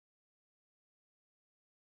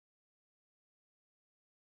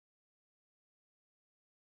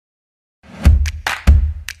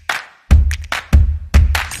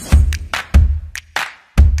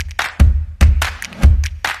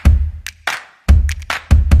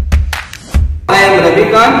RABI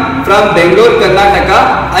KHAN from Bangalore, Karnataka.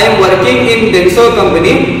 I am working in Denso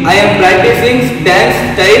company. I am practicing dance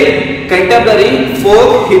style, contemporary,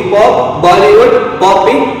 folk, hip hop, Bollywood,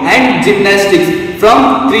 popping and gymnastics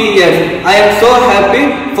from 3 years. I am so happy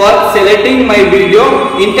for selecting my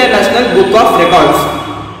video International Book of Records.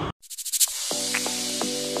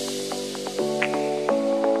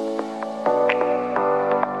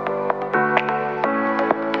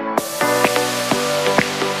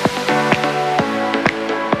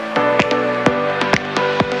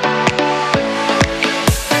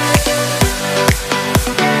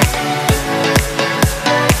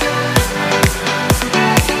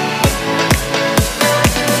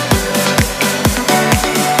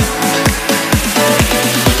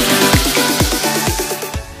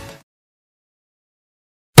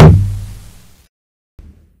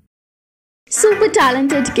 Super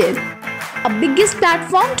Talented Kid, a biggest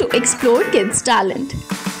platform to explore kids' talent.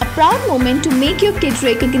 A proud moment to make your kid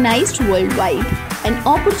recognized worldwide. An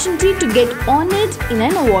opportunity to get honored in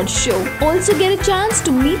an award show. Also get a chance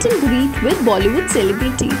to meet and greet with Bollywood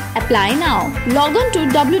celebrity. Apply now. Log on to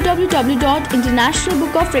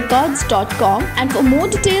www.internationalbookofrecords.com and for more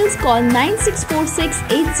details call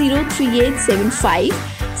 9646803875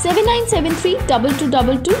 7973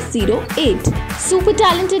 222208. Super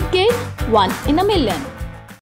Talented Kid, one in a million.